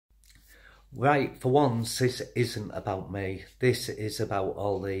Right, for once, this isn't about me. This is about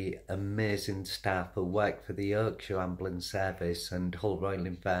all the amazing staff who work for the Yorkshire Ambulance Service and Hull Royal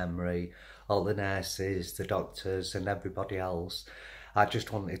Infirmary, all the nurses, the doctors and everybody else. I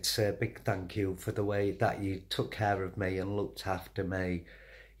just wanted to say a big thank you for the way that you took care of me and looked after me.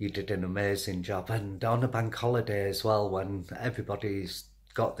 You did an amazing job, and on a bank holiday as well, when everybody's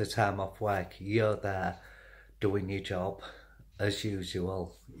got the time off work, you're there doing your job as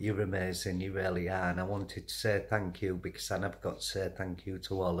usual. You're amazing, you really are, and I wanted to say thank you because I never got to say thank you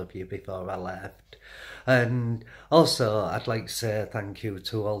to all of you before I left. And also I'd like to say thank you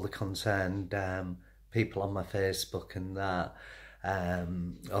to all the concerned people on my Facebook and that,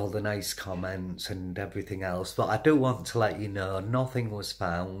 all the nice comments and everything else. But I do want to let you know nothing was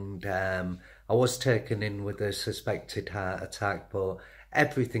found. I was taken in with a suspected heart attack, but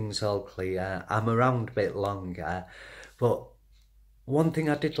everything's all clear. I'm around a bit longer, but one thing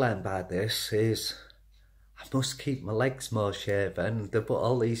I did learn by this is I must keep my legs more shaven. They put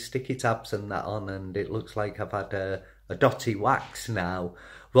all these sticky tabs and that on, and it looks like I've had a dotty wax now.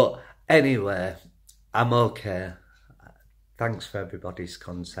 But anyway, I'm okay. Thanks for everybody's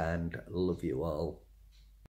concern. Love you all.